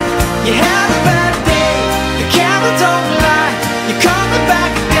You had a bad day, the camera don't lie. You're coming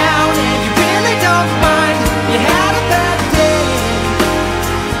back down and you really don't mind. You had a bad day.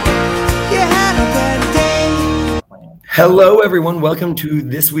 You had a bad day. Hello, everyone. Welcome to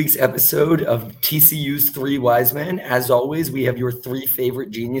this week's episode of TCU's Three Wise Men. As always, we have your three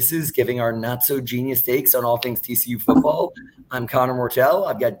favorite geniuses giving our not-so-genius takes on all things TCU football. I'm Connor Mortel.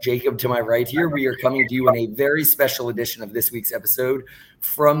 I've got Jacob to my right here. We are coming to you in a very special edition of this week's episode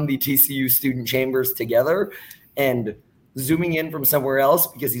from the TCU student chambers together. And zooming in from somewhere else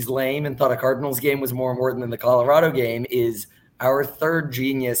because he's lame and thought a Cardinals game was more important than the Colorado game is our third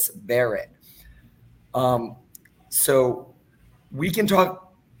genius, Barrett. So we can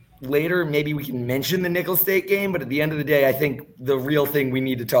talk later. Maybe we can mention the Nicholls State game, but at the end of the day, I think the real thing we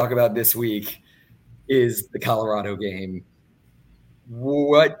need to talk about this week is the Colorado game.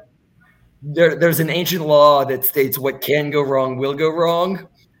 There's an ancient law that states what can go wrong will go wrong.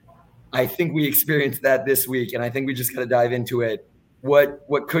 I think we experienced that this week, and I think we just got to dive into it.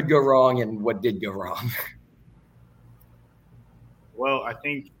 What could go wrong and what did go wrong? Well, I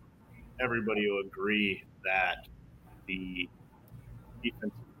think everybody will agree that the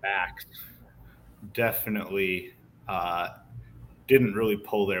defensive backs definitely didn't really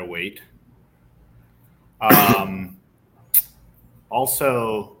pull their weight.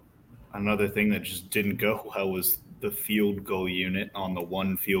 Also, another thing that just didn't go well was the field goal unit on the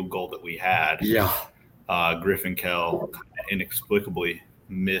one field goal that we had. Yeah. Griffin Kell inexplicably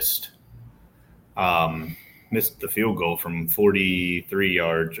missed the field goal from 43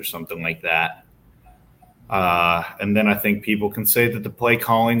 yards or something like that. And then I think people can say that the play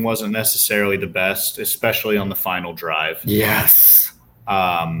calling wasn't necessarily the best, especially on the final drive. Yes.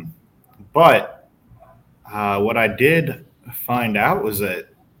 But what I did find out was that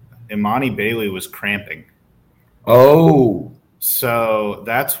Imani Bailey was cramping. Oh. So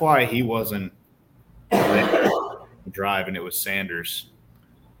that's why he wasn't driving. It was Sanders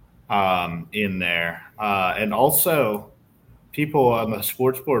in there. And also, people on the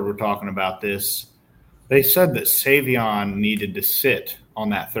sports board were talking about this. They said that Savion needed to sit on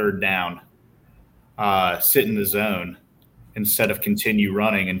that third down, sit in the zone instead of continue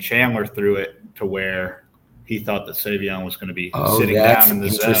running. And Chandler threw it to where he thought that Savion was going to be sitting down in the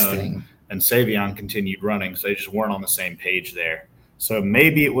zone, and Savion continued running. So they just weren't on the same page there. So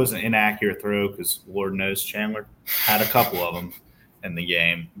maybe it was an inaccurate throw because Lord knows Chandler had a couple of them in the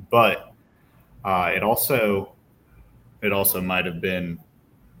game. But it also might have been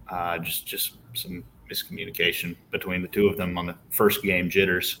just some miscommunication between the two of them on the first game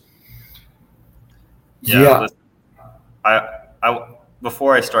jitters. Yeah. I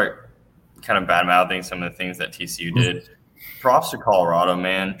before I start kind of bad-mouthing some of the things that TCU did, props to Colorado,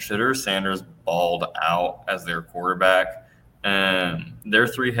 man. Shedeur Sanders balled out as their quarterback. Their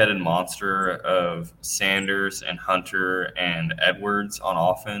three-headed monster of Sanders and Hunter and Edwards on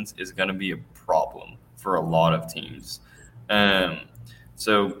offense is going to be a problem for a lot of teams.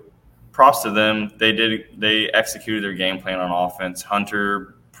 So props to them. They executed their game plan on offense.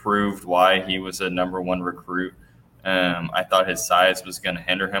 Hunter proved why he was a number one recruit. I thought his size was going to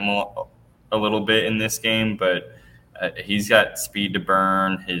hinder him a little bit in this game, but he's got speed to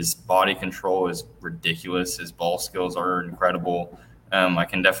burn. His body control is ridiculous. His ball skills are incredible. I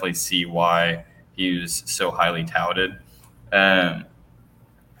can definitely see why he was so highly touted.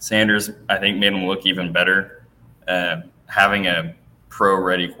 Sanders, I think, made him look even better. Having a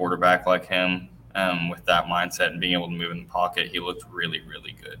pro-ready quarterback like him with that mindset and being able to move in the pocket, he looked really,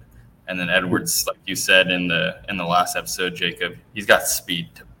 really good. And then Edwards, like you said in the last episode, Jacob, he's got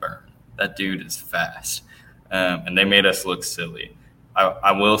speed to burn. That dude is fast. And they made us look silly.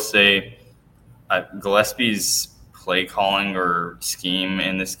 I will say Gillespie's play calling or scheme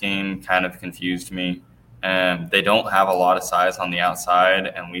in this game kind of confused me. They don't have a lot of size on the outside,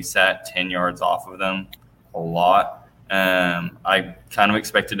 and we sat 10 yards off of them a lot. I kind of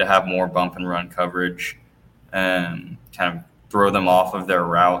expected to have more bump and run coverage, kind of throw them off of their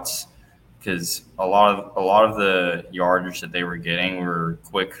routes, because a lot of the yardage that they were getting were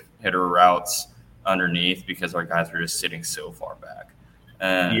quick hitter routes underneath because our guys were just sitting so far back.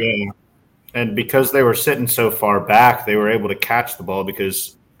 And because they were sitting so far back, they were able to catch the ball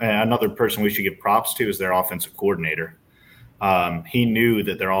because another person we should give props to is their offensive coordinator. He knew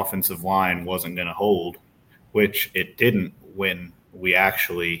that their offensive line wasn't going to hold, which it didn't when we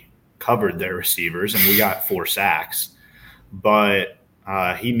actually covered their receivers and we got 4 sacks. But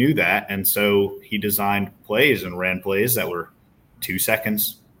he knew that, and so he designed plays and ran plays that were 2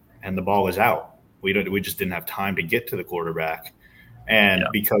 seconds and the ball was out. We just didn't have time to get to the quarterback. And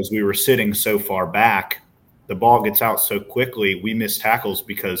because we were sitting so far back, the ball gets out so quickly, we miss tackles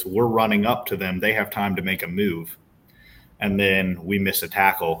because we're running up to them. They have time to make a move. And then we miss a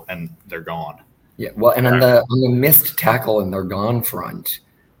tackle and they're gone. Yeah, well, and on the missed tackle and they're gone front,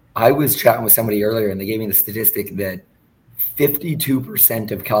 I was chatting with somebody earlier and they gave me the statistic that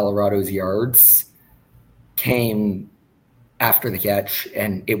 52% of Colorado's yards came after the catch,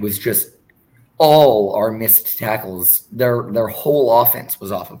 and it was just all our missed tackles. Their whole offense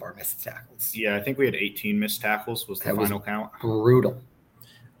was off of our missed tackles. Yeah, I think we had 18 missed tackles was the final count. Brutal.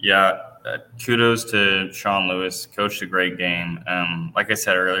 Yeah, kudos to Sean Lewis. Coached a great game. Like I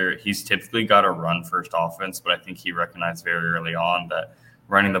said earlier, he's typically got a run-first offense, but I think he recognized very early on that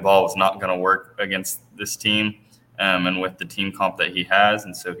running the ball was not going to work against this team and with the team comp that he has,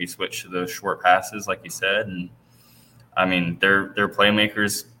 and so he switched to those short passes, like you said. And, I mean, their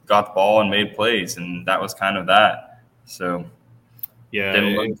playmakers got the ball and made plays, and that was kind of that. So, yeah,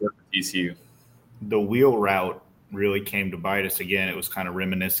 didn't look good for TCU. The wheel route really came to bite us again. It was kind of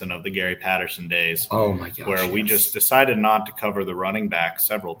reminiscent of the Gary Patterson days. Oh my gosh! Where we just decided not to cover the running back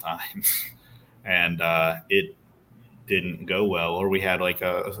several times, and it didn't go well. Or we had like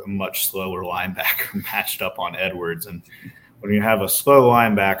a much slower linebacker matched up on Edwards, and when you have a slow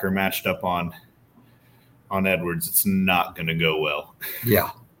linebacker matched up on Edwards, it's not going to go well. Yeah.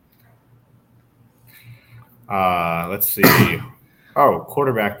 Let's see. Oh,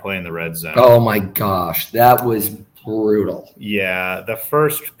 quarterback play in the red zone. Oh my gosh, that was brutal. Yeah, the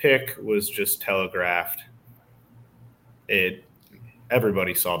first pick was just telegraphed.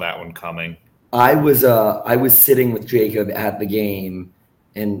 Everybody saw that one coming. I was sitting with Jacob at the game,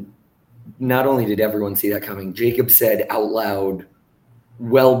 and not only did everyone see that coming, Jacob said out loud,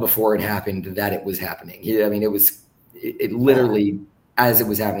 well before it happened, that it was happening. It literally, as it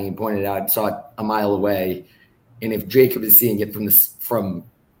was happening, he pointed out, saw it a mile away. And if Jacob is seeing it from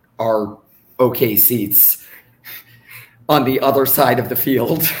our okay seats on the other side of the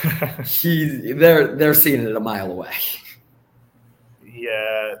field, they're seeing it a mile away.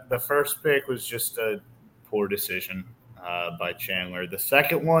 Yeah, the first pick was just a poor decision by Chandler. The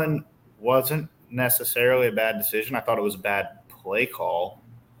second one wasn't necessarily a bad decision. I thought it was a bad play call.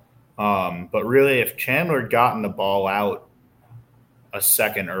 But really, if Chandler had gotten the ball out a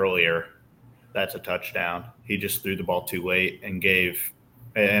second earlier, that's a touchdown. He just threw the ball too late and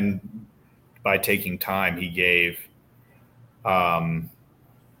by taking time, he gave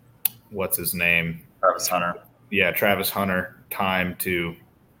what's his name? Travis Hunter. Yeah, Travis Hunter time to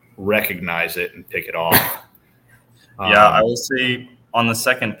recognize it and pick it off. Yeah, I will say on the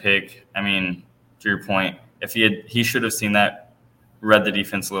second pick, I mean, to your point, if he should have seen that, read the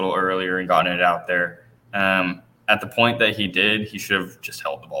defense a little earlier and gotten it out there. At the point that he did, he should have just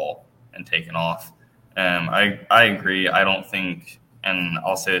held the ball and taken off. I agree. I don't think, and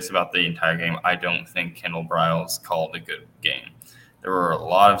I'll say this about the entire game, I don't think Kendall Briles called a good game. There were a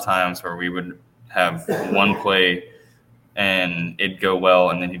lot of times where we would have one play and it'd go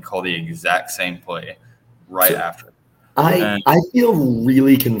well, and then he'd call the exact same play right after. I feel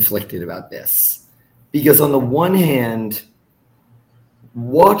really conflicted about this because on the one hand,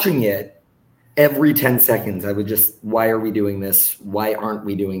 watching it every 10 seconds, I would just, why are we doing this? Why aren't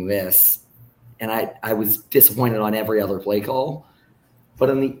we doing this? And I was disappointed on every other play call.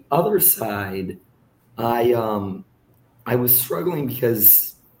 But on the other side, I was struggling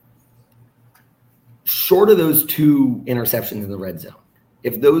because short of those two interceptions in the red zone,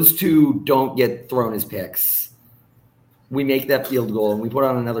 if those two don't get thrown as picks, we make that field goal and we put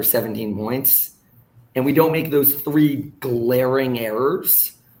on another 17 points and we don't make those three glaring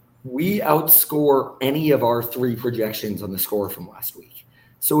errors, we outscore any of our three projections on the score from last week.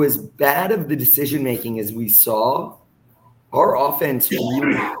 So as bad of the decision-making as we saw, our offense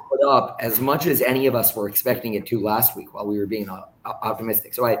really put up as much as any of us were expecting it to last week while we were being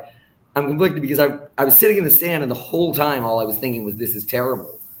optimistic. So I'm conflicted because I was sitting in the stand and the whole time all I was thinking was this is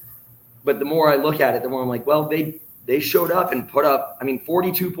terrible. But the more I look at it, the more I'm like, well, they showed up and put up,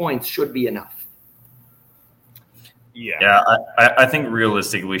 42 points should be enough. Yeah, I think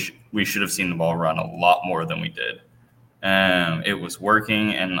realistically we should have seen the ball run a lot more than we did. It was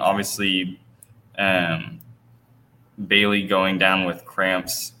working, and obviously Bailey going down with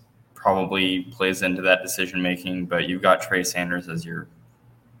cramps probably plays into that decision-making, but you've got Trey Sanders as your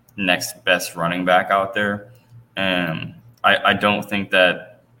next best running back out there. I don't think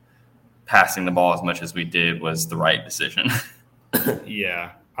that passing the ball as much as we did was the right decision.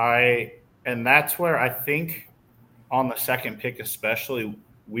 Yeah, and that's where I think on the second pick especially,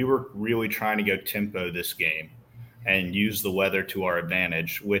 we were really trying to go tempo this game and use the weather to our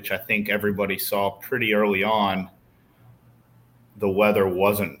advantage, which I think everybody saw pretty early on the weather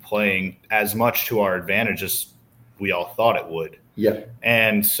wasn't playing as much to our advantage as we all thought it would. Yeah.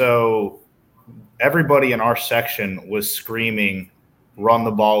 And so everybody in our section was screaming, run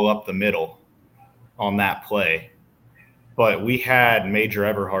the ball up the middle on that play. But we had Major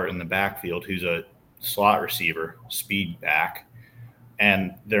Everhart in the backfield, who's a slot receiver, speed back,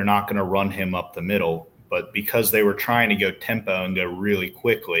 and they're not going to run him up the middle. But because they were trying to go tempo and go really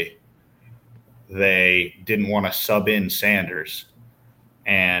quickly, they didn't want to sub in Sanders.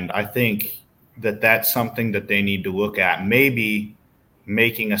 And I think that that's something that they need to look at. Maybe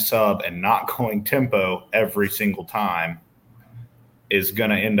making a sub and not going tempo every single time is going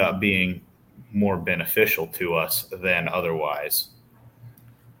to end up being more beneficial to us than otherwise.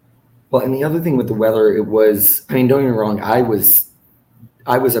 Well, and the other thing with the weather, it was, I mean, don't get me wrong, I was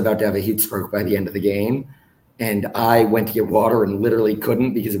about to have a heat stroke by the end of the game, and I went to get water and literally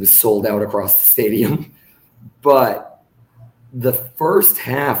couldn't because it was sold out across the stadium. But the first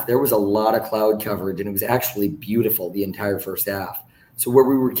half, there was a lot of cloud coverage, and it was actually beautiful the entire first half. So where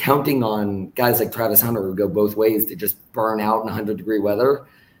we were counting on guys like Travis Hunter who go both ways to just burn out in 100-degree weather,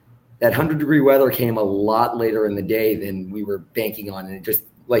 that 100-degree weather came a lot later in the day than we were banking on. And it just,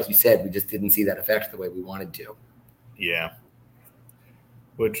 like you said, we just didn't see that effect the way we wanted to. Yeah,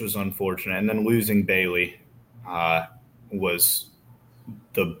 which was unfortunate. And then losing Bailey was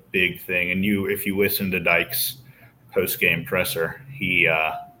the big thing. And if you listen to Dyke's post-game presser, he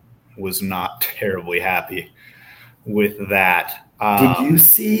was not terribly happy with that. Did you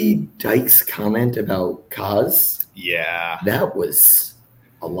see Dyke's comment about Kaz? Yeah. That was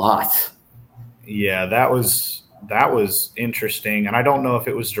a lot. Yeah, that was interesting. And I don't know if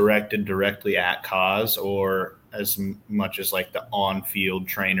it was directed directly at Kaz or as much as like the on-field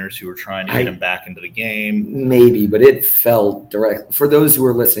trainers who were trying to get him back into the game. Maybe, but it felt direct. For those who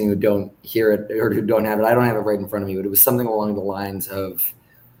are listening who don't hear it or who don't have it, I don't have it right in front of me, but it was something along the lines of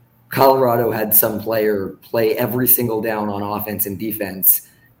Colorado had some player play every single down on offense and defense,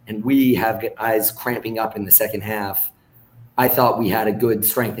 and we have guys cramping up in the second half. I thought we had a good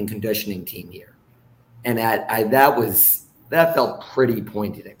strength and conditioning team here. And that felt pretty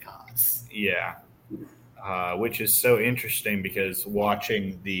pointed at Kaz. Yeah. Which is so interesting because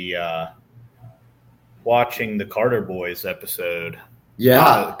watching the Carter Boys episode,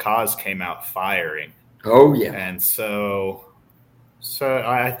 Kaz came out firing. Oh yeah. And so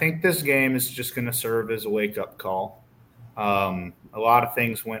I think this game is just going to serve as a wake-up call. A lot of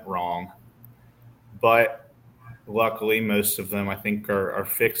things went wrong, but luckily, most of them, I think, are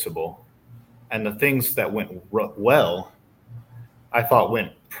fixable. And the things that went well, I thought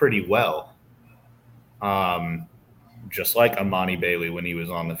went pretty well. Just like Amani Bailey when he was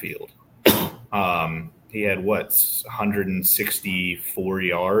on the field. He had, 164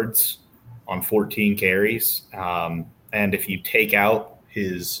 yards on 14 carries. And if you take out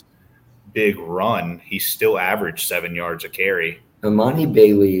his big run, he still averaged 7 yards a carry. Amani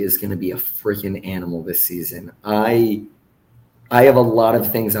Bailey is going to be a freaking animal this season. I have a lot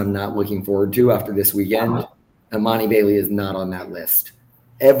of things I'm not looking forward to after this weekend. Amani Bailey is not on that list.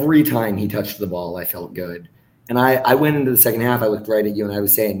 Every time he touched the ball, I felt good. And I went into the second half, I looked right at you, and I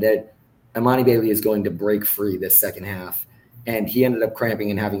was saying that Amani Bailey is going to break free this second half. And he ended up cramping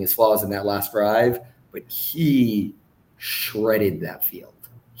and having his flaws in that last drive, but he shredded that field.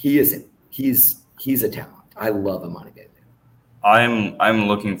 He's a talent. I love Amani Bailey. I'm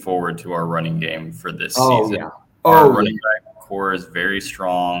looking forward to our running game for this season. Yeah. Our running back core is very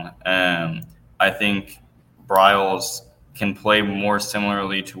strong. I think Bryles can play more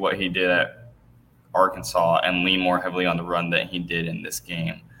similarly to what he did at Arkansas and lean more heavily on the run than he did in this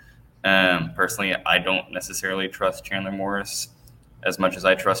game. Personally, I don't necessarily trust Chandler Morris as much as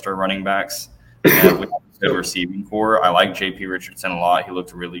I trust our running backs. We have a good receiving core. I like J.P. Richardson a lot. He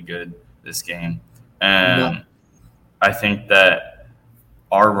looked really good this game. I think that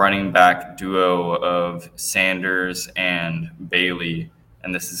our running back duo of Sanders and Bailey,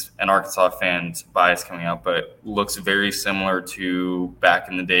 and this is an Arkansas fan's bias coming out, but looks very similar to back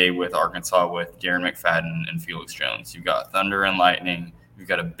in the day with Arkansas with Darren McFadden and Felix Jones. You've got thunder and lightning. You've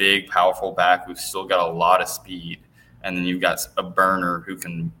got a big, powerful back who's still got a lot of speed. And then you've got a burner who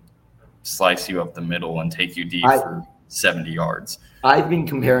can slice you up the middle and take you deep for 70 yards. I've been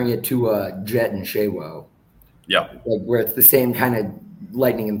comparing it to Jet and Shaywo. Yeah. Like where it's the same kind of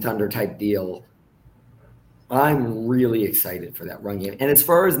lightning and thunder type deal. I'm really excited for that run game. And as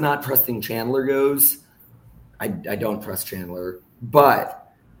far as not trusting Chandler goes, I don't trust Chandler.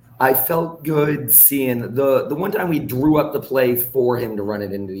 But I felt good seeing the one time we drew up the play for him to run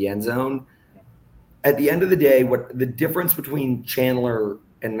it into the end zone. At the end of the day, what the difference between Chandler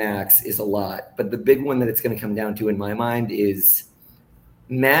and Max is a lot. But the big one that it's going to come down to in my mind is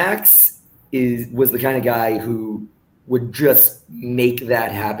Max was the kind of guy who would just make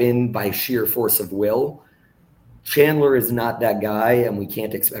that happen by sheer force of will. Chandler is not that guy, and we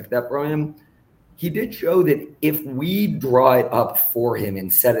can't expect that from him. He did show that if we draw it up for him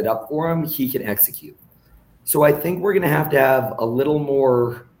and set it up for him, he can execute. So I think we're going to have a little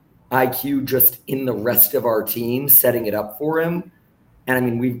more IQ just in the rest of our team setting it up for him. And I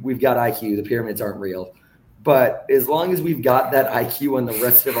mean, we've got IQ. The pyramids aren't real. But as long as we've got that IQ on the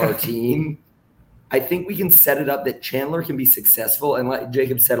rest of our team, I think we can set it up that Chandler can be successful. And like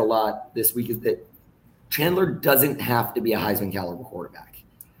Jacob said a lot this week is that Chandler doesn't have to be a Heisman caliber quarterback,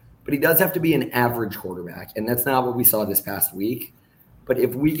 but he does have to be an average quarterback. And that's not what we saw this past week. But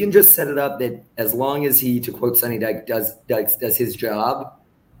if we can just set it up that as long as he, to quote Sonny Dyke, does his job,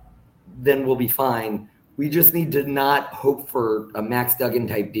 then we'll be fine. We just need to not hope for a Max Duggan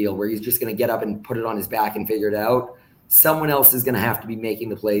type deal where he's just going to get up and put it on his back and figure it out. Someone else is going to have to be making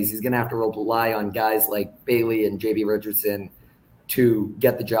the plays. He's going to have to rely on guys like Bailey and JB Richardson to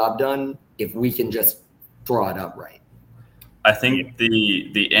get the job done if we can just draw it up right. I think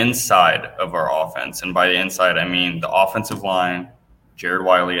the inside of our offense, and by the inside I mean the offensive line, Jared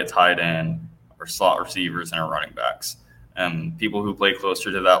Wiley at tight end, our slot receivers, and our running backs. People who play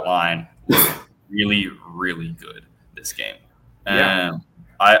closer to that line look really, really good this game.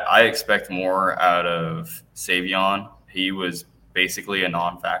 I expect more out of Savion. He was basically a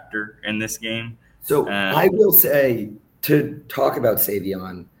non-factor in this game. So I will say, to talk about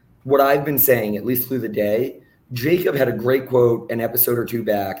Savion, what I've been saying, at least through the day, Jacob had a great quote an episode or two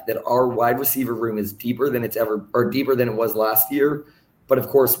back that our wide receiver room is deeper than deeper than it was last year. But of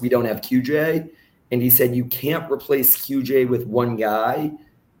course, we don't have QJ. And he said, you can't replace QJ with one guy.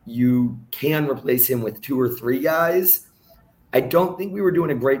 You can replace him with two or three guys. I don't think we were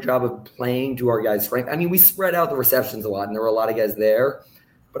doing a great job of playing to our guys' strength. I mean, we spread out the receptions a lot, and there were a lot of guys there.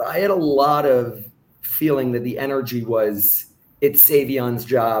 But I had a lot of feeling that the energy was it's Savion's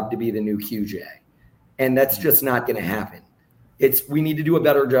job to be the new QJ. And that's just not going to happen. We need to do a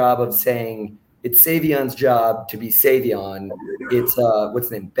better job of saying it's Savion's job to be Savion. It's what's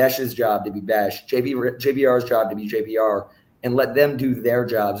the name? Besh's job to be Besh. JBR's job to be JBR, and let them do their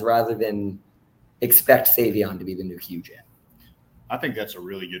jobs rather than expect Savion to be the new QJ. I think that's a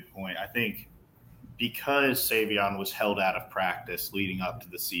really good point. I think because Savion was held out of practice leading up to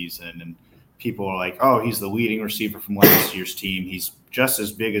the season, and people are like, oh, he's the leading receiver from last year's team. He's just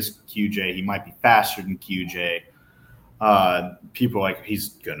as big as QJ. He might be faster than QJ. People are like, he's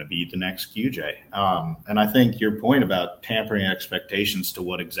going to be the next QJ. And I think your point about tampering expectations to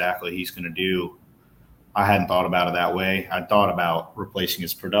what exactly he's going to do, I hadn't thought about it that way. I thought about replacing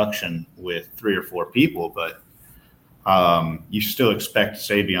his production with 3 or 4 people, but you still expect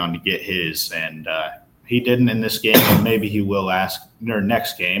Savion to get his, and he didn't in this game, and maybe he will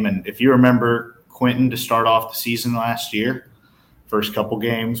next game. And if you remember Quentin to start off the season last year, first couple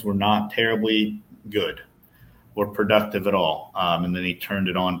games were not terribly good or productive at all, and then he turned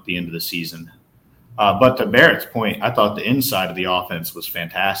it on at the end of the season. But to Barrett's point, I thought the inside of the offense was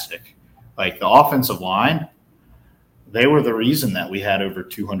fantastic. Like the offensive line, they were the reason that we had over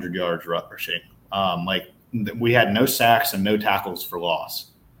 200 yards rushing. We had no sacks and no tackles for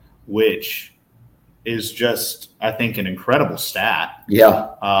loss, which is just, I think, an incredible stat. Yeah.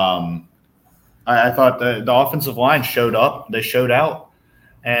 I thought the offensive line showed up. They showed out.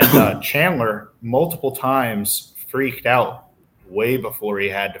 And Chandler multiple times freaked out way before he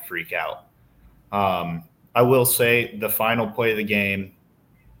had to freak out. I will say the final play of the game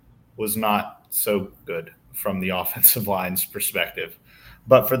was not so good from the offensive line's perspective.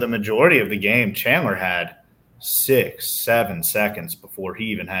 But for the majority of the game, Chandler had 6-7 seconds before he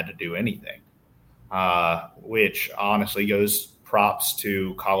even had to do anything, which honestly goes props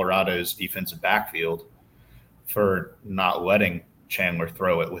to Colorado's defensive backfield for not letting Chandler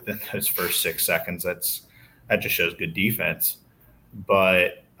throw it within those first 6 seconds. That just shows good defense.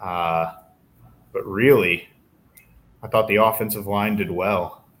 But really, I thought the offensive line did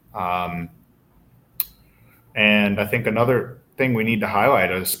well. And I think another thing we need to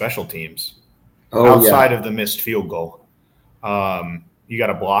highlight are special teams. Outside of the missed field goal. You got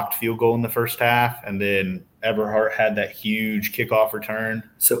a blocked field goal in the first half, and then Everhart had that huge kickoff return.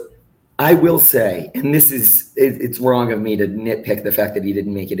 So I will say, and it's wrong of me to nitpick the fact that he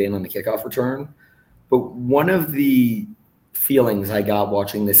didn't make it in on the kickoff return, but one of the feelings I got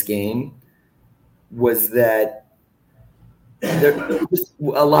watching this game was that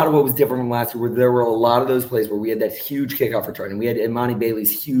a lot of what was different from last year, where there were a lot of those plays where we had that huge kickoff return, and we had Imani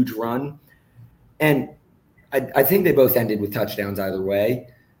Bailey's huge run. And I think they both ended with touchdowns either way.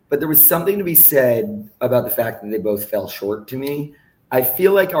 But there was something to be said about the fact that they both fell short to me. I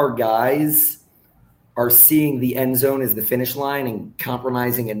feel like our guys are seeing the end zone as the finish line and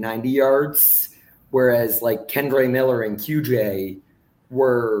compromising at 90 yards, whereas like Kendre Miller and QJ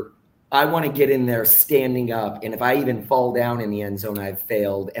were, I want to get in there standing up, and if I even fall down in the end zone, I've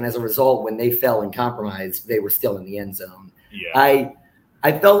failed. And as a result, when they fell and compromised, they were still in the end zone. Yeah.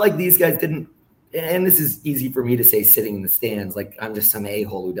 I felt like these guys didn't, and this is easy for me to say sitting in the stands, like I'm just some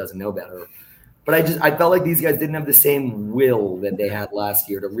a-hole who doesn't know better. But I felt like these guys didn't have the same will that they had last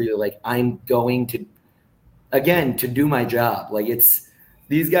year to really like, I'm going to, again, to do my job. Like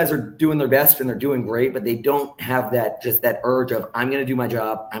these guys are doing their best and they're doing great, but they don't have that urge of, I'm going to do my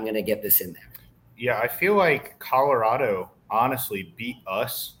job. I'm going to get this in there. Yeah, I feel like Colorado honestly beat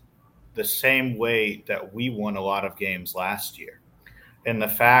us the same way that we won a lot of games last year. And the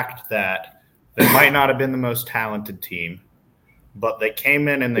fact that they might not have been the most talented team, but they came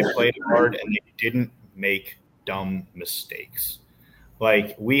in and they played hard and they didn't make dumb mistakes.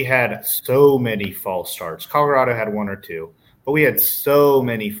 Like, we had so many false starts. Colorado had one or two, but we had so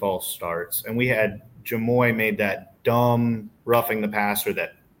many false starts. And we had Jamoy made that dumb roughing the passer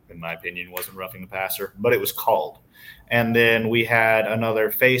that, in my opinion, wasn't roughing the passer, but it was called. And then we had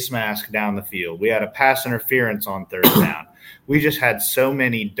another face mask down the field. We had a pass interference on third down. We just had so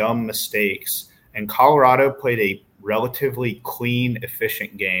many dumb mistakes. And Colorado played a relatively clean,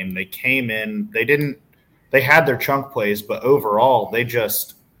 efficient game. They came in, they had their chunk plays, but overall they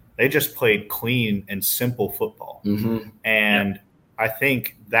just played clean and simple football. Mm-hmm. And I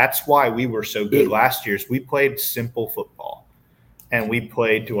think that's why we were so good last year. We played simple football and we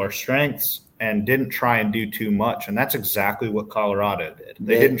played to our strengths and didn't try and do too much. And that's exactly what Colorado did.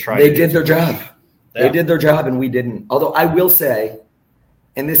 They didn't try. They did their job. Yeah. They did their job and we didn't. Although I will say,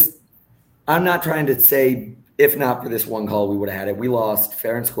 and this, I'm not trying to say, if not for this one call, we would have had it. We lost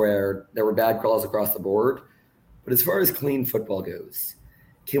fair and square. There were bad calls across the board. But as far as clean football goes,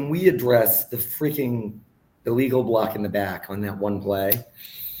 can we address the freaking illegal block in the back on that one play?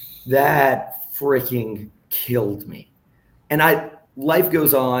 That freaking killed me. And life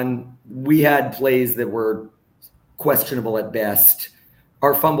goes on. We had plays that were questionable at best.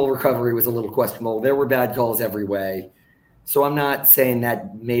 Our fumble recovery was a little questionable. There were bad calls every way. So I'm not saying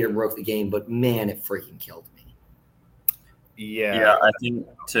that made or broke the game, but man, it freaking killed me. Yeah. I think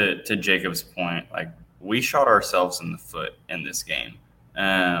to Jacob's point, like, we shot ourselves in the foot in this game.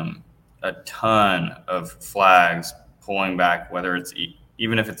 A ton of flags pulling back, whether it's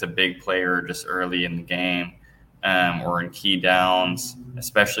even if it's a big player just early in the game, or in key downs,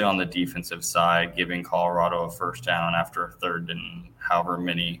 especially on the defensive side, giving Colorado a first down after a third and however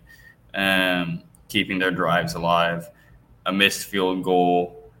many, keeping their drives alive, a missed field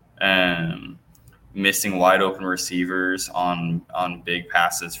goal, missing wide open receivers on big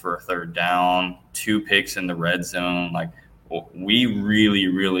passes for a third down, 2 picks in the red zone. Like, we really,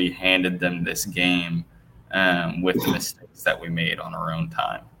 really handed them this game with the mistakes that we made on our own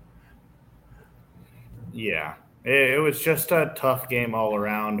time. Yeah. It was just a tough game all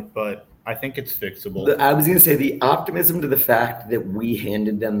around, but I think it's fixable. I was going to say the optimism to the fact that we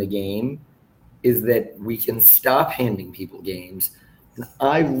handed them the game is that we can stop handing people games. And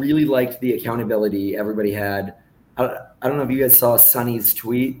I really liked the accountability everybody had. I don't know if you guys saw Sonny's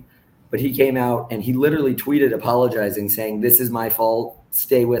tweet, but he came out and he literally tweeted apologizing, saying, "This is my fault.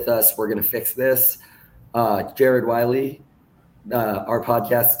 Stay with us. We're going to fix this." Jared Wiley, our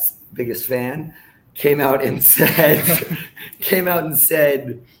podcast's biggest fan, came out and said,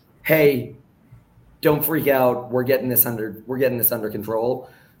 "Hey, don't freak out. We're getting this under control."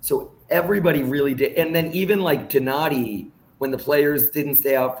 So everybody really did. And then even like Donati, when the players didn't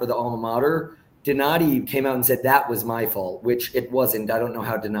stay out for the alma mater, Donati came out and said that was my fault, which it wasn't. I don't know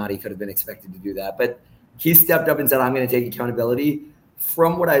how Donati could have been expected to do that, but he stepped up and said, "I'm going to take accountability."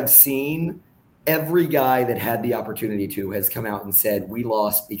 From what I've seen, every guy that had the opportunity to has come out and said, "We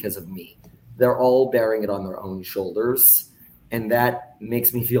lost because of me." They're all bearing it on their own shoulders, and that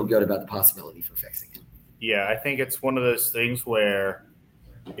makes me feel good about the possibility for fixing it. Yeah, I think it's one of those things where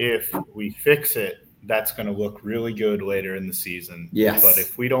if we fix it, that's going to look really good later in the season. Yes. But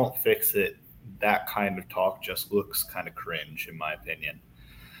if we don't fix it, that kind of talk just looks kind of cringe, in my opinion.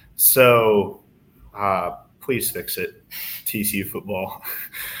 So please fix it, TCU football.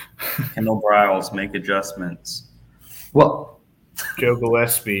 Kendall Briles, make adjustments. Well, Joe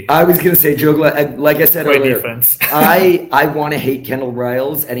Gillespie. I was going to say, Joe, like I said Play earlier, defense. I want to hate Kendall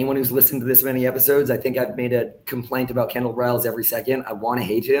Briles. Anyone who's listened to this many episodes, I think I've made a complaint about Kendall Briles every second. I want to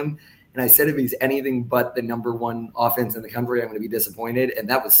hate him. And I said if he's anything but the number one offense in the country, I'm going to be disappointed. And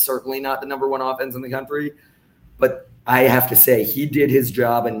that was certainly not the number one offense in the country. But I have to say he did his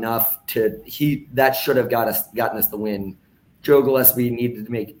job enough that should have gotten us the win Joe Gillespie needed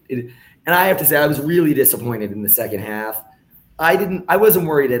to make it. And I have to say, I was really disappointed in the second half. I wasn't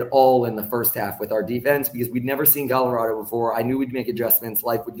worried at all in the first half with our defense because we'd never seen Colorado before. I knew we'd make adjustments,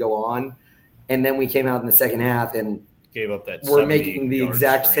 life would go on. And then we came out in the second half and gave up that. We're making the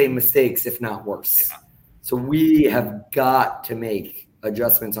exact same mistakes, if not worse. Yeah. So we have got to make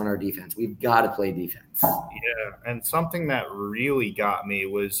adjustments on our defense. We've got to play defense. Yeah, and something that really got me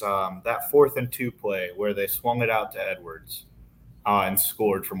was that 4th and 2 play where they swung it out to Edwards and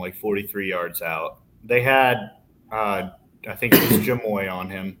scored from like 43 yards out. They had, I think it was Jamoy on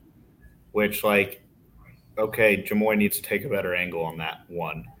him, which okay, Jamoy needs to take a better angle on that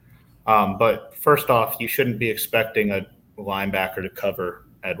one. But first off, you shouldn't be expecting a linebacker to cover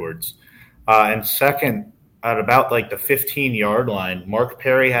Edwards. And second, at about the 15-yard line, Mark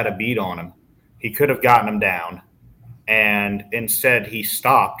Perry had a beat on him. He could have gotten him down. And instead, he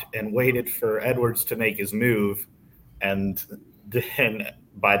stopped and waited for Edwards to make his move. And then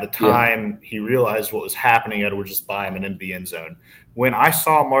by the time he realized what was happening, Edwards just by him and into the end zone. When I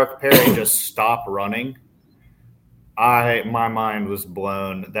saw Mark Perry just stop running, my mind was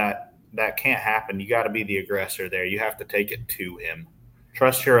blown. That can't happen. You got to be the aggressor there. You have to take it to him.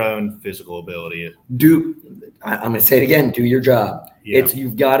 Trust your own physical ability. I'm going to say it again. Do your job. Yeah.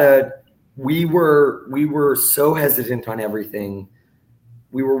 You've got to. We were so hesitant on everything.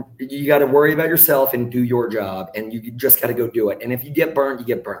 You got to worry about yourself and do your job, and you just got to go do it. And if you get burnt, you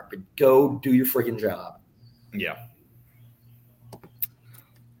get burnt. But go do your freaking job. Yeah.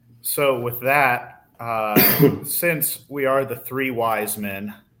 So with that, since we are the 3 wise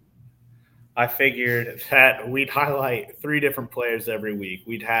men, I figured that we'd highlight 3 different players every week.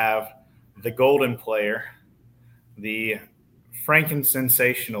 We'd have the golden player, the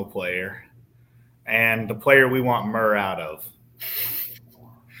Franken-sensational player, and the player we want Murr out of.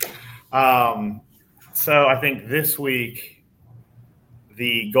 So I think this week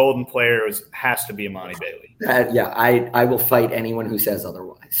the golden player has to be Imani Bailey. I will fight anyone who says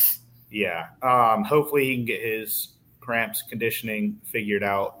otherwise. Yeah. Hopefully he can get his cramps conditioning figured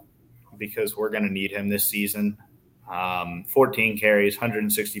out, because we're going to need him this season. 14 carries,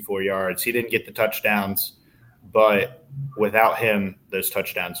 164 yards. He didn't get the touchdowns, but without him, those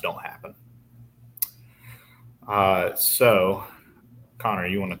touchdowns don't happen. So, Connor,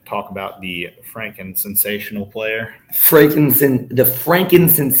 you want to talk about the Franken-sensational player? The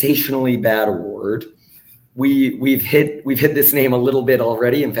Franken-sensationally bad award. We've hit this name a little bit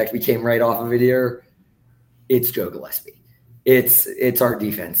already. In fact, we came right off of it here. It's Joe Gillespie. It's our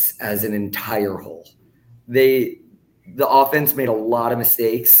defense as an entire whole. The offense made a lot of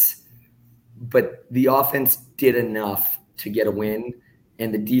mistakes, but the offense did enough to get a win,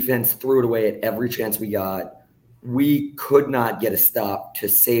 and the defense threw it away at every chance we got. We could not get a stop to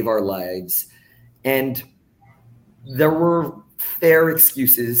save our lives, and there were fair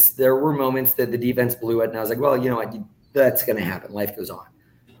excuses. There were moments that the defense blew it, and I was like, well, you know what? That's going to happen. Life goes on.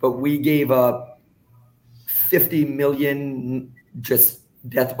 But we gave up 50 million, just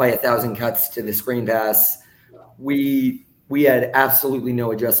death by 1,000 cuts to the screen pass. We had absolutely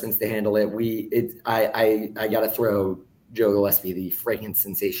no adjustments to handle it. I got to throw Joe Gillespie the freaking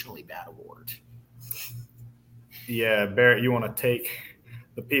sensationally bad award. Yeah, Barrett, you want to take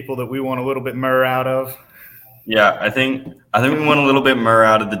the people that we want a little bit Murr out of? Yeah, I think we want a little bit Murr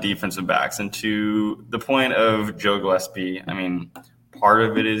out of the defensive backs. And to the point of Joe Gillespie, I mean, part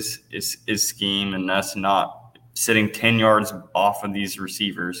of it is scheme and us not sitting 10 yards off of these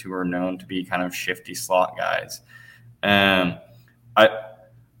receivers who are known to be kind of shifty slot guys. I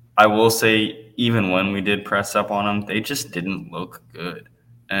will say, even when we did press up on them, they just didn't look good.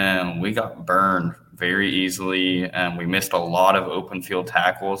 We got burned very easily, and we missed a lot of open field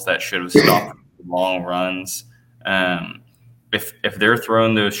tackles that should have stopped long runs. If they're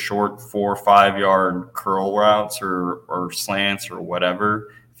throwing those short 4 or 5 yard curl routes or slants or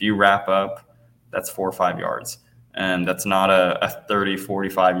whatever, if you wrap up, that's 4 or 5 yards. And that's not a 30,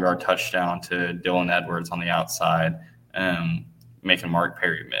 45 yard touchdown to Dylan Edwards on the outside, making Mark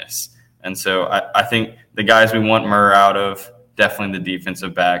Perry miss. And so I think the guys we want Murr out of, definitely the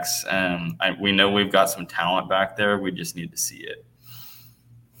defensive backs. We know we've got some talent back there. We just need to see it.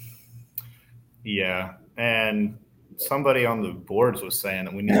 Yeah. And somebody on the boards was saying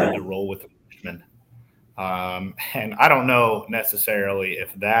that we needed to roll with Richmond. And I don't know necessarily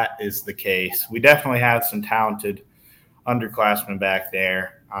if that is the case. We definitely have some talented underclassmen back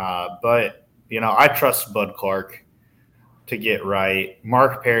there. But, I trust Bud Clark to get right.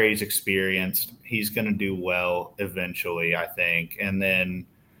 Mark Perry's experienced. He's going to do well eventually, I think. And then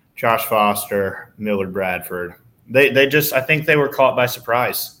Josh Foster, Millard Bradford. I think they were caught by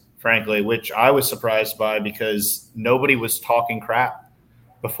surprise frankly, which I was surprised by because nobody was talking crap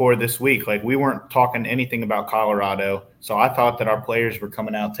before this week. Like, we weren't talking anything about Colorado. So I thought that our players were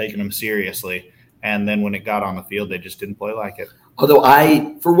coming out taking them seriously. And then when it got on the field, they just didn't play like it. Although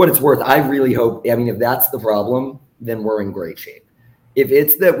for what it's worth, I really hope, if that's the problem, then we're in great shape. If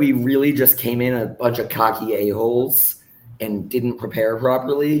it's that we really just came in a bunch of cocky a-holes and didn't prepare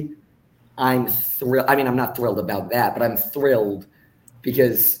properly, I'm thrilled. I'm not thrilled about that, but I'm thrilled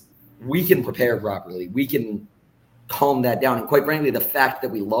because we can prepare properly. We can calm that down. And quite frankly, the fact that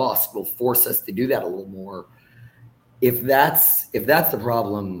we lost will force us to do that a little more. If that's the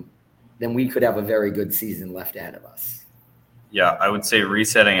problem, then we could have a very good season left ahead of us. Yeah, I would say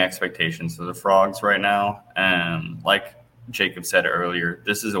resetting expectations for the Frogs right now. Like Jacob said earlier,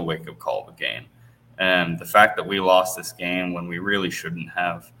 this is a wake-up call of a game. The fact that we lost this game when we really shouldn't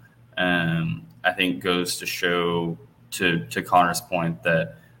have, I think goes to show, to Connor's point,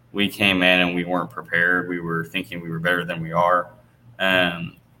 that we came in and we weren't prepared. We were thinking we were better than we are.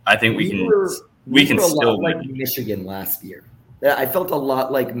 I think we can still win. Like Michigan last year. I felt a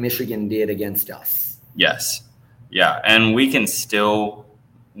lot like Michigan did against us. Yes. Yeah, and we can still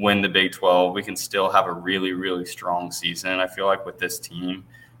win the Big 12. We can still have a really, really strong season, I feel like, with this team.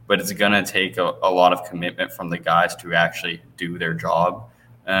 But it's going to take a lot of commitment from the guys to actually do their job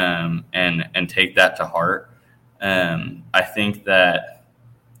and take that to heart. I think that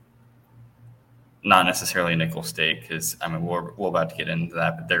not necessarily Nickel State, because, we're about to get into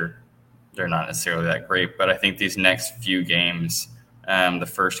that, but they're not necessarily that great. But I think these next few games, the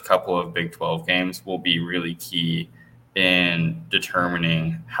first couple of Big 12 games, will be really key in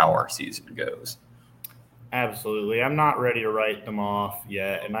determining how our season goes. Absolutely. I'm not ready to write them off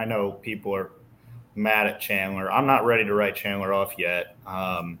yet, and I know people are mad at Chandler. I'm not ready to write Chandler off yet.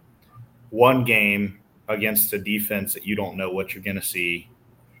 One game against a defense that you don't know what you're going to see,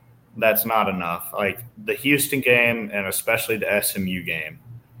 that's not enough. Like, the Houston game and especially the SMU game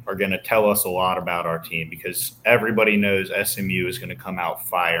are going to tell us a lot about our team, because everybody knows SMU is going to come out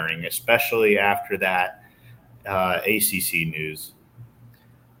firing, especially after that ACC news.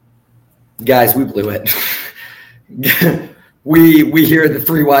 Guys, we blew it. we here at the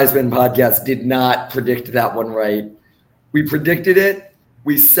Three Wise Men podcast did not predict that one right. We predicted it.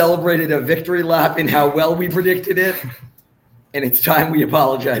 We celebrated a victory lap in how well we predicted it. And it's time we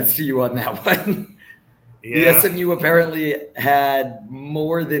apologize to you on that one. Yeah. The SMU apparently had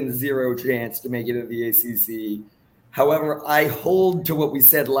more than zero chance to make it into the ACC. However, I hold to what we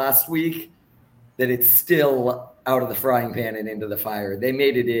said last week, that it's still out of the frying pan and into the fire. They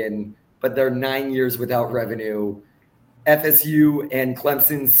made it in, but they're 9 years without revenue. FSU and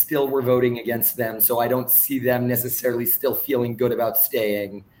Clemson still were voting against them, so I don't see them necessarily still feeling good about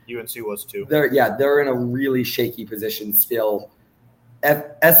staying. UNC was too. They're in a really shaky position still.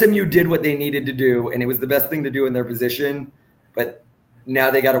 SMU did what they needed to do, and it was the best thing to do in their position, but now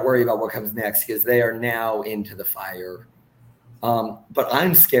they got to worry about what comes next, because they are now into the fire. But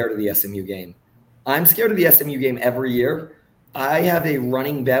I'm scared of the SMU game. I'm scared of the SMU game every year. I have a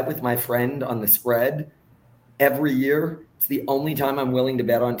running bet with my friend on the spread every year. It's the only time I'm willing to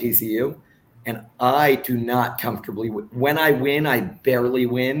bet on TCU, and I do not comfortably – when I win, I barely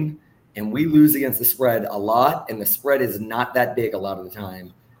win. And we lose against the spread a lot, and the spread is not that big a lot of the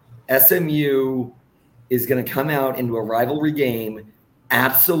time. SMU is going to come out into a rivalry game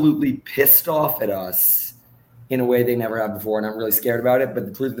absolutely pissed off at us in a way they never have before, and I'm really scared about it. But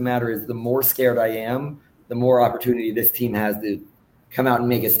the truth of the matter is, the more scared I am, the more opportunity this team has to come out and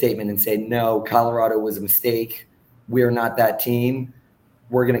make a statement and say, no, Colorado was a mistake. We're not that team.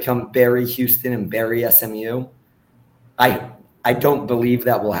 We're going to come bury Houston and bury SMU. I don't believe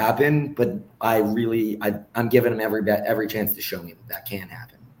that will happen, but I'm giving them every chance to show me that can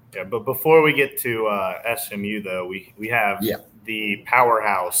happen. Yeah, but before we get to SMU, though, we have the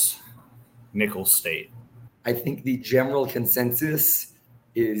powerhouse Nickel State. I think the general consensus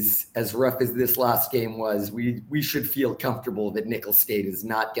is, as rough as this last game was, we should feel comfortable that Nickel State is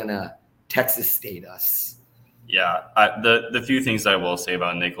not going to Texas State us. Yeah, the few things I will say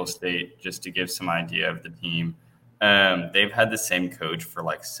about Nickel State, just to give some idea of the team, they've had the same coach for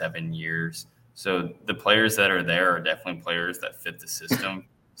like 7 years. So the players that are there are definitely players that fit the system.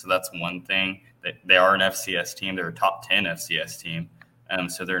 So that's one thing. They are an FCS team. They're a top 10 FCS team.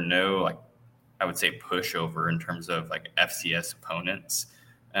 So they're no, like, I would say pushover in terms of like FCS opponents.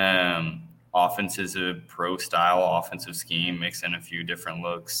 Offense is a pro style offensive scheme, mix in a few different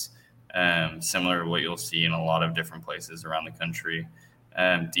looks, similar to what you'll see in a lot of different places around the country.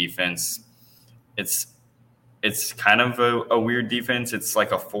 Defense, it's kind of a weird defense. It's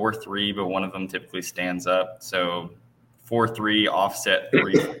like a 4-3, but one of them typically stands up. So 4-3, offset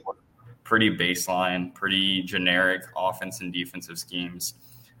 3-4 pretty baseline, pretty generic offense and defensive schemes.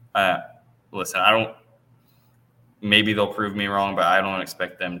 Listen, maybe they'll prove me wrong, but I don't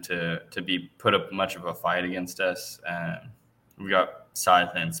expect them to be put up much of a fight against us. We got size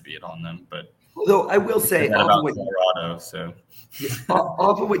and speed on them, but although I will say about Colorado, so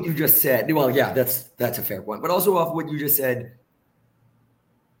off of what you just said, well, yeah, that's a fair point. But also off of what you just said,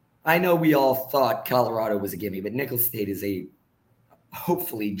 I know we all thought Colorado was a gimme, but Nicholls State is a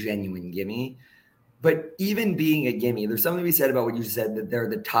hopefully genuine gimme. But even being a gimme, there's something to be said about what you said, that they're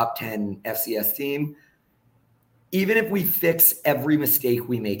the top 10 FCS team. Even if we fix every mistake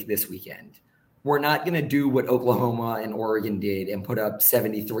we make this weekend, we're not going to do what Oklahoma and Oregon did and put up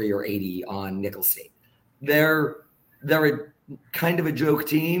 73 or 80 on Nicholls State. They're a kind of a joke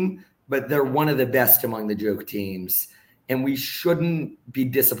team, but they're one of the best among the joke teams. And we shouldn't be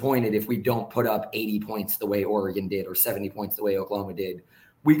disappointed if we don't put up 80 points the way Oregon did or 70 points the way Oklahoma did.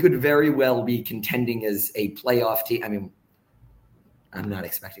 We could very well be contending as a playoff team. I mean, I'm not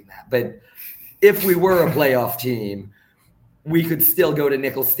expecting that. But if we were a playoff team, we could still go to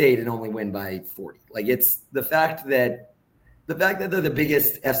Nicholls State and only win by 40. Like, it's the fact that they're the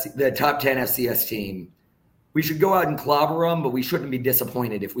biggest the top 10 FCS team. We should go out and clobber them, but we shouldn't be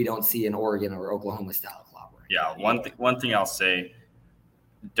disappointed if we don't see an Oregon or Oklahoma style clobber. Yeah, one thing I'll say,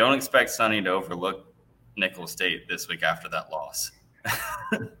 don't expect Sonny to overlook Nicholls State this week after that loss.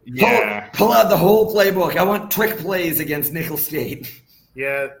 Yeah. Pull out the whole playbook. I want trick plays against Nicholls State.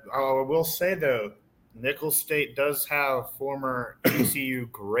 Yeah, I will say, though, Nicholls State does have former TCU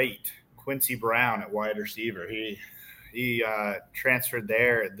great Quincy Brown at wide receiver. He transferred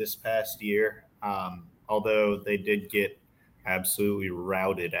there this past year, although they did get absolutely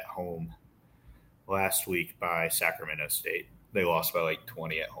routed at home last week by Sacramento State. They lost by like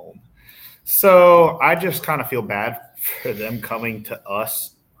 20 at home. So I just kind of feel bad for them coming to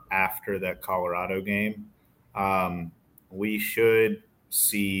us after that Colorado game. We should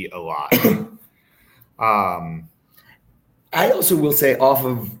see a lot. I also will say, off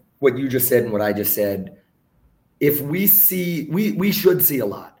of what you just said and what I just said, if we see, we should see a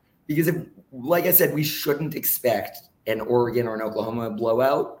lot, because if, like I said, we shouldn't expect an Oregon or an Oklahoma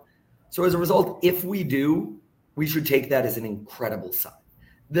blowout. So as a result, if we do, we should take that as an incredible sign.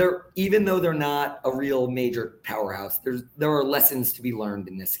 Even though they're not a real major powerhouse, there are lessons to be learned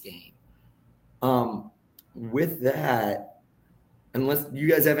in this game. With that, unless you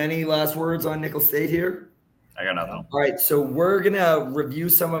guys have any last words on Nicholls State here? I got nothing. All right, so we're going to review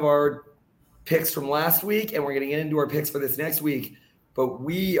some of our picks from last week, and we're going to get into our picks for this next week. But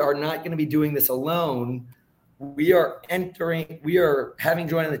we are not going to be doing this alone. We are having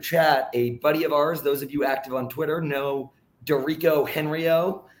joined in the chat a buddy of ours. Those of you active on Twitter know Dorico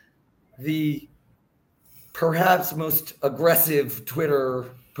Henrio, the perhaps most aggressive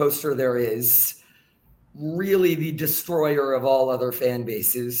Twitter poster there is, really the destroyer of all other fan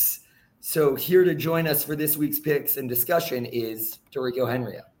bases. So here to join us for this week's picks and discussion is Dorico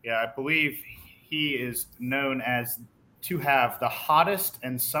Henrio. Yeah, I believe he is known as to have the hottest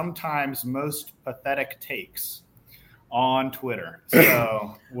and sometimes most pathetic takes on Twitter.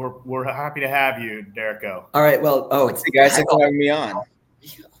 So we're happy to have you, Derico. All right. Well, it's Hey guys, thanks for having me on. All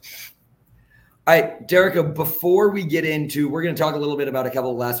right, Derico, before we get into, we're going to talk a little bit about a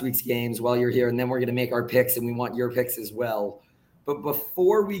couple of last week's games while you're here, and then we're going to make our picks, and we want your picks as well. But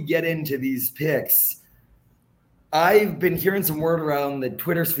before we get into these picks, I've been hearing some word around the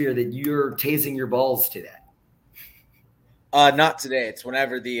Twitter sphere that you're tasing your balls today. Not today. It's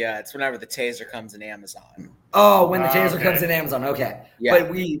whenever the taser comes in Amazon. Oh, when the taser comes in Amazon. Okay. Yeah.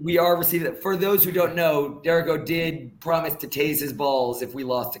 But we are receiving it. For those who don't know, Derico did promise to tase his balls if we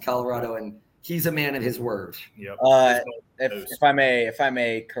lost to Colorado, and he's a man of his word. Yep. If I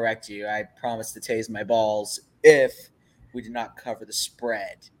may correct you, I promised to tase my balls if we did not cover the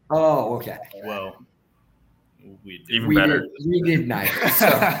spread. Oh, okay. Well, we did. Even better. We did neither.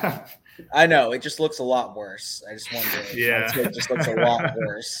 So. I know, it just looks a lot worse. I just wonder. Yeah. It just looks a lot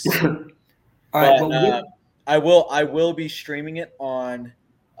worse. All right. But, I will be streaming it on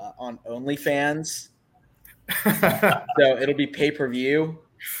OnlyFans. So it'll be pay-per-view.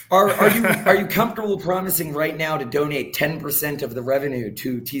 Are you comfortable promising right now to donate 10% of the revenue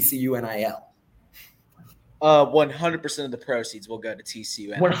to TCU NIL? 100% of the proceeds will go to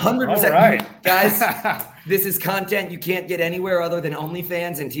TCU. 100%. All right. Guys, this is content you can't get anywhere other than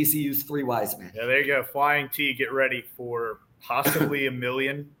OnlyFans and TCU's Three Wise Men. Yeah, there you go. Flying T, get ready for possibly $1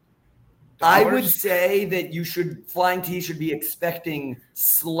 million I would say that Flying T should be expecting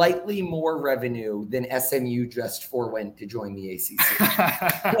slightly more revenue than SMU just forewent to join the ACC.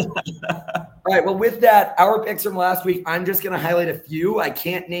 All right. Well, with that, our picks from last week, I'm just going to highlight a few. I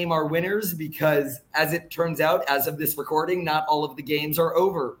can't name our winners because, as it turns out, as of this recording, not all of the games are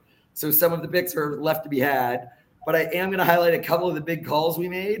over. So some of the picks are left to be had. But I am going to highlight a couple of the big calls we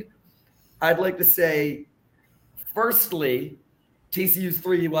made. I'd like to say, firstly, TCU's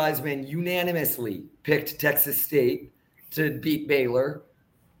three wise men unanimously picked Texas State to beat Baylor.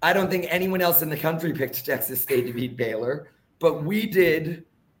 I don't think anyone else in the country picked Texas State to beat Baylor, but we did.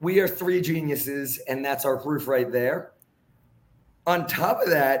 We are three geniuses, and that's our proof right there. On top of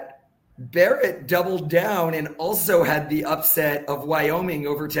that, Barrett doubled down and also had the upset of Wyoming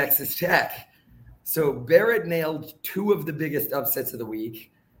over Texas Tech. So Barrett nailed two of the biggest upsets of the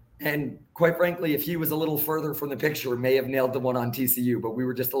week. And quite frankly, if he was a little further from the picture, may have nailed the one on TCU, but we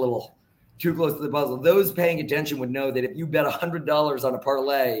were just a little too close to the puzzle. Those paying attention would know that if you bet $100 on a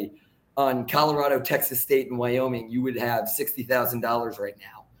parlay on Colorado, Texas State, and Wyoming, you would have $60,000 right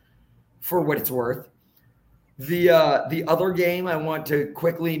now, for what it's worth. The other game I want to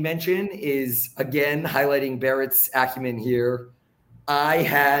quickly mention is, again, highlighting Barrett's acumen here. I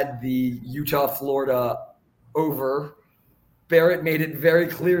had the Utah-Florida over. Barrett made it very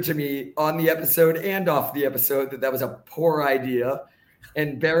clear to me on the episode and off the episode that was a poor idea.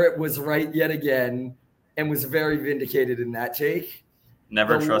 And Barrett was right yet again and was very vindicated in that take.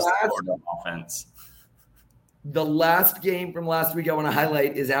 Never trust the Florida offense. The last game from last week I want to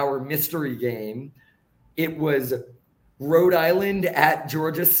highlight is our mystery game. It was Rhode Island at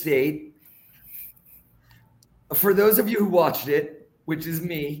Georgia State. For those of you who watched it, which is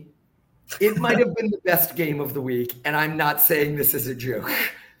me, it might have been the best game of the week, and I'm not saying this as a joke.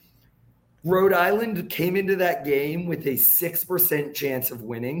 Rhode Island came into that game with a 6% chance of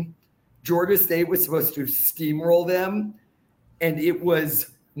winning. Georgia State was supposed to steamroll them, and it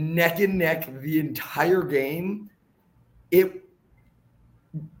was neck and neck the entire game.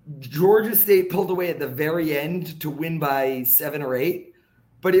 Georgia State pulled away at the very end to win by 7 or 8,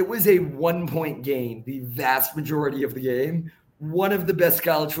 but it was a 1-point game the vast majority of the game. One of the best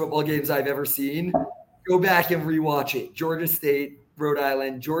college football games I've ever seen. Go back and rewatch it. Georgia State, Rhode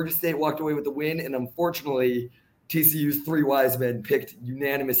Island. Georgia State walked away with the win, and unfortunately, TCU's three wise men picked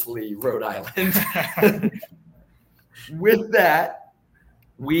unanimously Rhode Island. With that,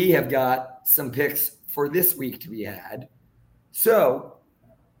 we have got some picks for this week to be had. So,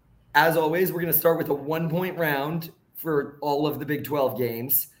 as always, we're going to start with a 1-point round for all of the Big 12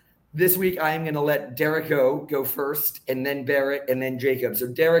 games. This week, I am going to let Derrico go first, and then Barrett, and then Jacob. So,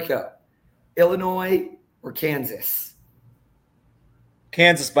 Derrico, Illinois or Kansas?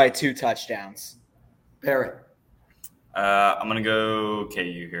 Kansas by 2 touchdowns. Barrett? I'm going to go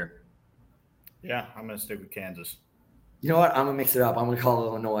KU here. Yeah, I'm going to stick with Kansas. You know what? I'm going to mix it up. I'm going to call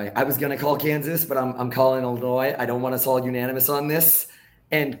Illinois. I was going to call Kansas, but I'm calling Illinois. I don't want us all unanimous on this.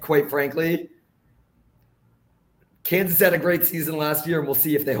 And quite frankly, Kansas had a great season last year, and we'll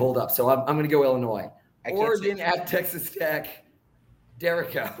see if they hold up. So I'm going to go Illinois. Oregon at Texas Tech.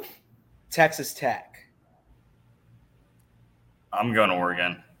 Derrico. Texas Tech. I'm going to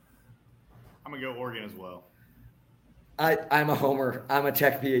Oregon. I'm going to go Oregon as well. I'm a homer. I'm a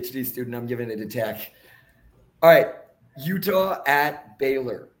Tech PhD student. I'm giving it to Tech. All right. Utah at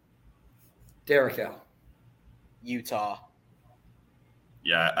Baylor. Derrico. Utah.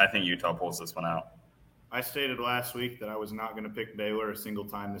 Yeah, I think Utah pulls this one out. I stated last week that I was not going to pick Baylor a single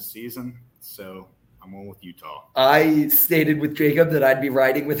time this season, so I'm going with Utah. I stated with Jacob that I'd be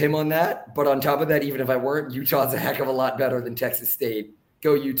riding with him on that, but on top of that, even if I weren't, Utah's a heck of a lot better than Texas State.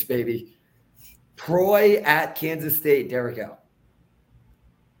 Go Utes, baby. Troy at Kansas State. Derrico.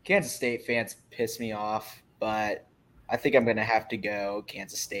 Kansas State fans piss me off, but I think I'm going to have to go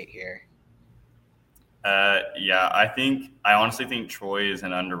Kansas State here. Yeah, I honestly think Troy is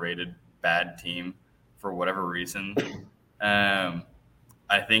an underrated bad team for whatever reason.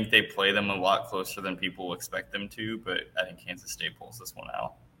 I think they play them a lot closer than people expect them to, but I think Kansas State pulls this one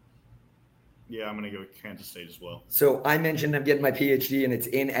out. Yeah, I'm going to go with Kansas State as well. So I mentioned I'm getting my PhD, and it's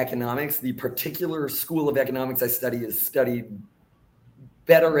in economics. The particular school of economics I study is studied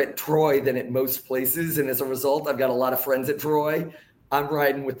better at Troy than at most places, and as a result, I've got a lot of friends at Troy. I'm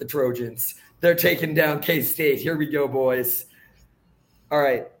riding with the Trojans. They're taking down K-State. Here we go, boys. All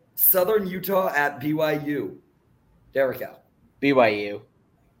right. Southern Utah at BYU. Derrico. BYU.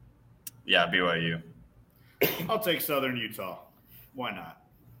 Yeah, BYU. I'll take Southern Utah. Why not?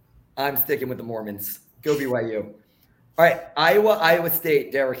 I'm sticking with the Mormons. Go BYU. All right. Iowa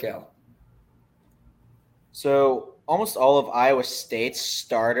State. Derrico. So almost all of Iowa State's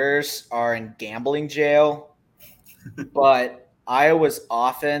starters are in gambling jail, but Iowa's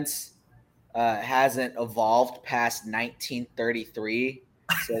offense hasn't evolved past 1933.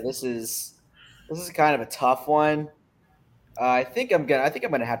 So this is kind of a tough one. I think I'm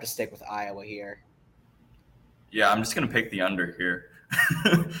gonna have to stick with Iowa here. Yeah, I'm just gonna pick the under here.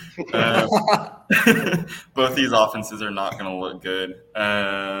 Both these offenses are not gonna look good.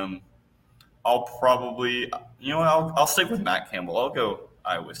 I'll probably, I'll stick with Matt Campbell. I'll go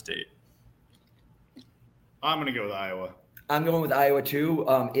Iowa State. I'm going to go with Iowa. I'm going with Iowa too.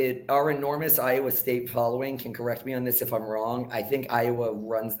 Our enormous Iowa State following can correct me on this if I'm wrong. I think Iowa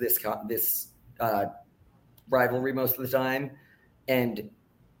runs this rivalry most of the time, and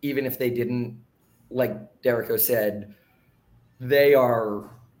even if they didn't, like Derrico said, they're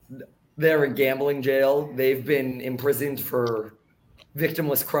in gambling jail. They've been imprisoned for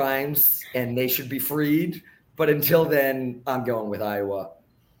victimless crimes, and they should be freed. But until then, I'm going with Iowa.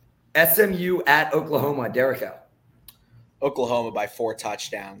 SMU at Oklahoma, Derrico. Oklahoma by 4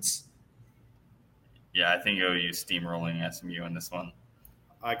 touchdowns. Yeah, I think OU steamrolling SMU in this one.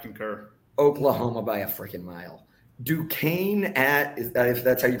 I concur. Oklahoma by a freaking mile. Duquesne if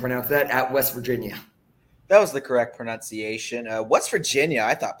that's how you pronounce that, at West Virginia. That was the correct pronunciation. West Virginia,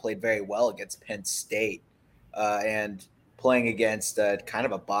 I thought, played very well against Penn State, and playing against kind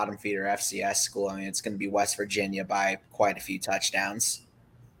of a bottom feeder FCS school. I mean, it's going to be West Virginia by quite a few touchdowns.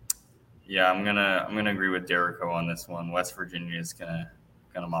 Yeah, I'm gonna agree with Derrico on this one. West Virginia is gonna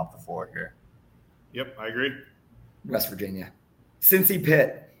mop the floor here. Yep, I agree. West Virginia. Cincy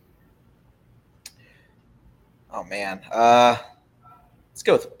Pitt. Oh man, let's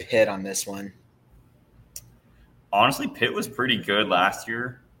go with Pitt on this one. Honestly, Pitt was pretty good last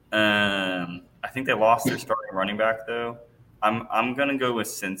year. I think they lost their starting running back though. I'm gonna go with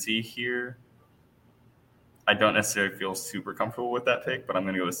Cincy here. I don't necessarily feel super comfortable with that pick, but I'm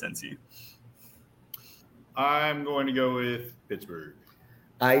gonna go with Cincy. I'm going to go with Pittsburgh.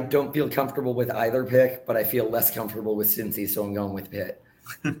 I don't feel comfortable with either pick, but I feel less comfortable with Cincy, so I'm going with Pitt.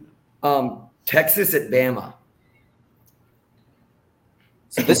 Texas at Bama.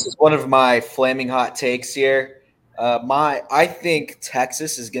 So this is one of my flaming hot takes here. I think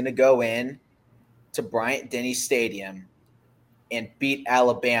Texas is going to go in to Bryant-Denny Stadium and beat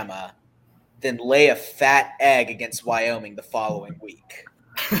Alabama, then lay a fat egg against Wyoming the following week.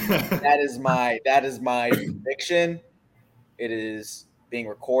 That is my prediction. It is being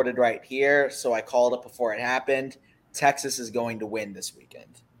recorded right here, so I called it before it happened. Texas is going to win this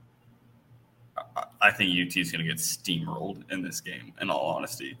weekend. I think UT is going to get steamrolled in this game, in all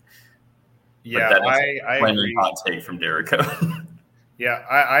honesty. Yeah, I agree. Hot take from Derrico. Yeah,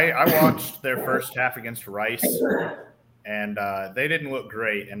 I watched their first half against Rice, and they didn't look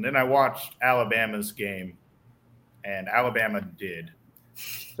great. And then I watched Alabama's game, and Alabama did.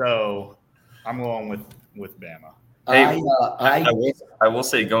 So I'm going with Bama. Hey, I will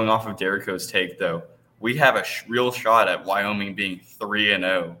say, going off of Derrico's take, though, we have a real shot at Wyoming being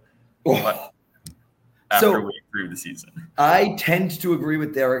 3-0 after we improve the season. I tend to agree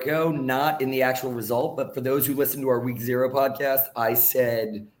with Derrico, not in the actual result, but for those who listen to our Week 0 podcast, I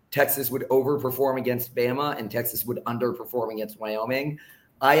said Texas would overperform against Bama and Texas would underperform against Wyoming.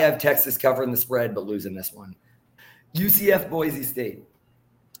 I have Texas covering the spread, but losing this one. UCF, Boise State.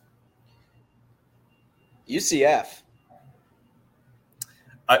 UCF.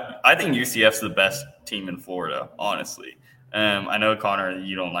 I think UCF's the best team in Florida, honestly. I know, Connor,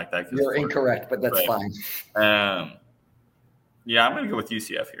 you don't like that. You're incorrect, but that's fine. Yeah, I'm going to go with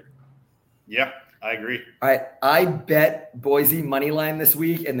UCF here. Yeah, I agree. All right, I bet Boise money line this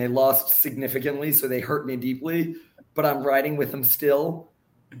week, and they lost significantly, so they hurt me deeply. But I'm riding with them still.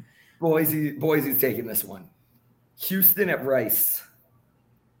 Boise's taking this one. Houston at Rice.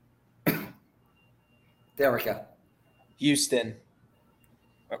 Derrica. Houston.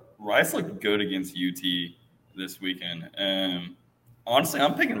 Rice looked good against UT this weekend. Honestly,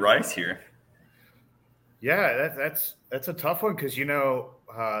 I'm picking Rice here. Yeah, that's a tough one because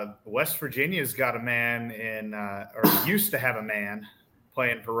West Virginia's got a man or used to have a man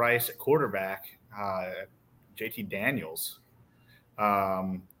playing for Rice at quarterback, JT Daniels,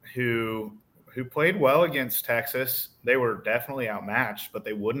 who played well against Texas. They were definitely outmatched, but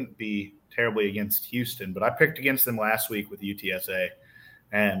they wouldn't be terribly against Houston. But I picked against them last week with UTSA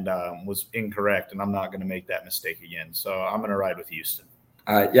and was incorrect, and I'm not going to make that mistake again. So I'm going to ride with Houston.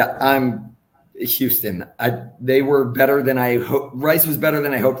 Yeah, I'm Houston. They were better than I hoped. Rice was better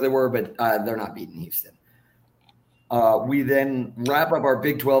than I hoped they were, but they're not beating Houston. We then wrap up our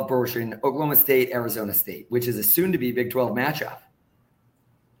Big 12 portion, Oklahoma State, Arizona State, which is a soon-to-be Big 12 matchup.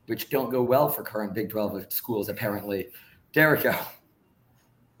 which don't go well for current Big 12 schools, apparently. Derico.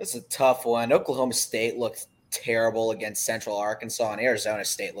 It's a tough one. Oklahoma State looked terrible against Central Arkansas, and Arizona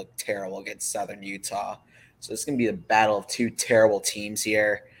State looked terrible against Southern Utah. So it's going to be the battle of two terrible teams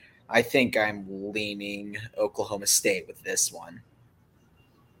here. I think I'm leaning Oklahoma State with this one.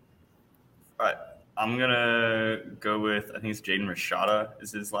 All right. I'm going to go with, I think it's Jaden Rashada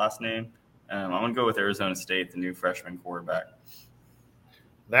is his last name. I'm going to go with Arizona State, the new freshman quarterback.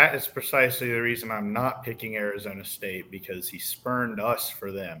 That is precisely the reason I'm not picking Arizona State, because he spurned us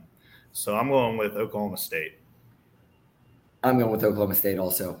for them. So I'm going with Oklahoma State. I'm going with Oklahoma State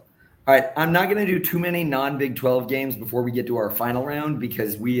also. All right, I'm not going to do too many non-Big 12 games before we get to our final round,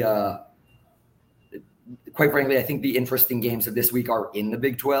 because we, quite frankly, I think the interesting games of this week are in the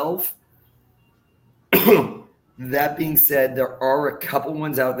Big 12. That being said, there are a couple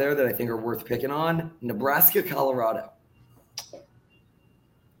ones out there that I think are worth picking on. Nebraska, Colorado.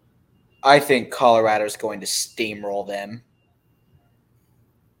 I think Colorado's going to steamroll them.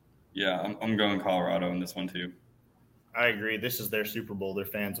 Yeah, I'm going Colorado in this one too. I agree. This is their Super Bowl. Their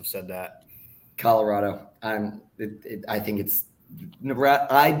fans have said that. Colorado. I think it's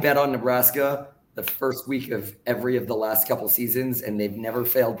Nebraska. I bet on Nebraska the first week of every of the last couple seasons, and they've never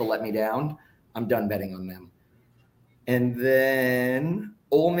failed to let me down. I'm done betting on them. And then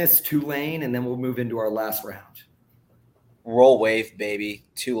Ole Miss, Tulane, and then we'll move into our last round. Roll wave, baby.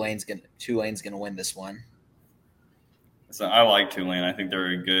 Tulane's gonna win this one. So I like Tulane. I think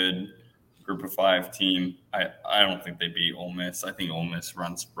they're a good Group of 5 team. I don't think they beat Ole Miss. I think Ole Miss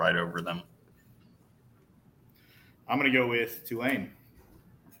runs right over them. I'm going to go with Tulane.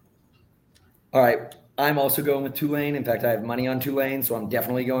 All right. I'm also going with Tulane. In fact, I have money on Tulane, so I'm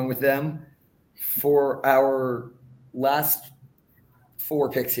definitely going with them. For our last 4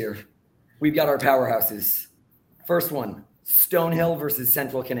 picks here, we've got our powerhouses. First one, Stonehill versus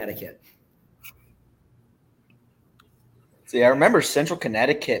Central Connecticut. See, I remember Central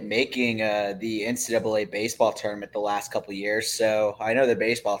Connecticut making the NCAA baseball tournament the last couple of years, so I know the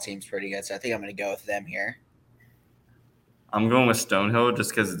baseball team's pretty good, so I think I'm going to go with them here. I'm going with Stonehill just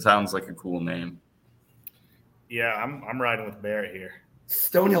because it sounds like a cool name. Yeah, I'm riding with Barrett here.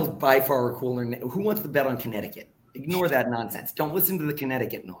 Stonehill's by far a cooler name. Who wants to bet on Connecticut? Ignore that nonsense. Don't listen to the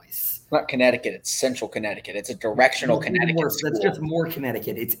Connecticut noise. It's not Connecticut, it's Central Connecticut. It's a directional Connecticut school. That's just more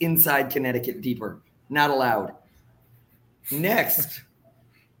Connecticut. It's inside Connecticut deeper. Not allowed. Next,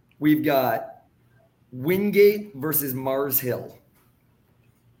 we've got Wingate versus Mars Hill.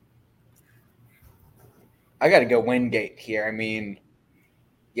 I got to go Wingate here. I mean,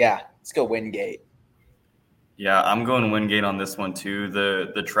 yeah, let's go Wingate. Yeah, I'm going Wingate on this one too.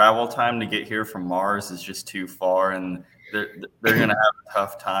 The travel time to get here from Mars is just too far, and they're going to have a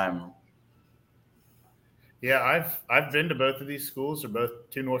tough time. Yeah, I've been to both of these schools. They're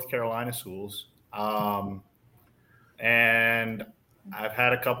both 2 North Carolina schools. And I've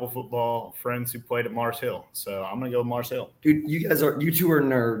had a couple football friends who played at Mars Hill. So I'm going to go with Mars Hill. Dude, you two are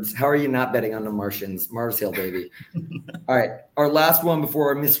nerds. How are you not betting on the Martians? Mars Hill, baby. All right. Our last one before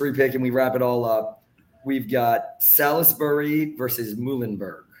our mystery pick and we wrap it all up. We've got Salisbury versus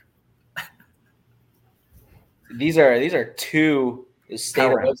Muhlenberg. These are two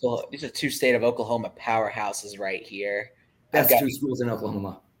state of Oklahoma powerhouses right here. Best 2 schools in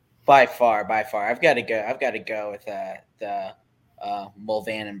Oklahoma. By far. I've got to go with the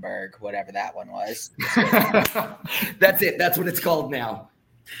Mulvanenburg, whatever that one was. That's it. That's what it's called now.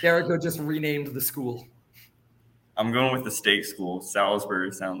 Jericho just renamed the school. I'm going with the state school.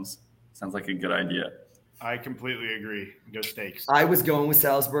 Salisbury sounds like a good idea. I completely agree. Go Stakes. I was going with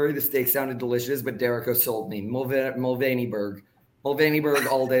Salisbury. The steak sounded delicious, but Derico sold me. Mulvaneyburg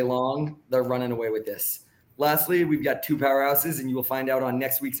all day long. They're running away with this. Lastly, we've got 2 powerhouses, and you will find out on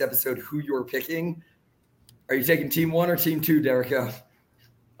next week's episode who you're picking. Are you taking Team 1 or Team 2, Derico?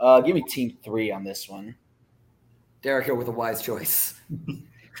 Give me Team 3 on this one. Derico with a wise choice.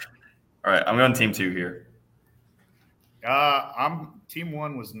 All right, I'm going Team 2 here. Team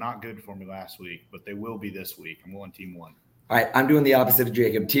 1 was not good for me last week, but they will be this week. I'm going Team 1. All right, I'm doing the opposite of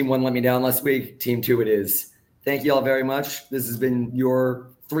Jacob. Team 1 let me down last week. Team 2 it is. Thank you all very much. This has been your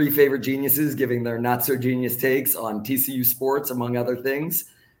 3 favorite geniuses giving their not-so-genius takes on TCU sports, among other things.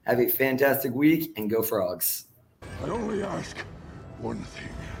 Have a fantastic week, and go Frogs. I only ask one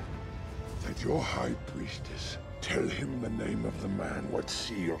thing, that your high priestess tell him the name of the man what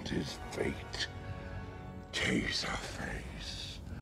sealed his fate. Taserface.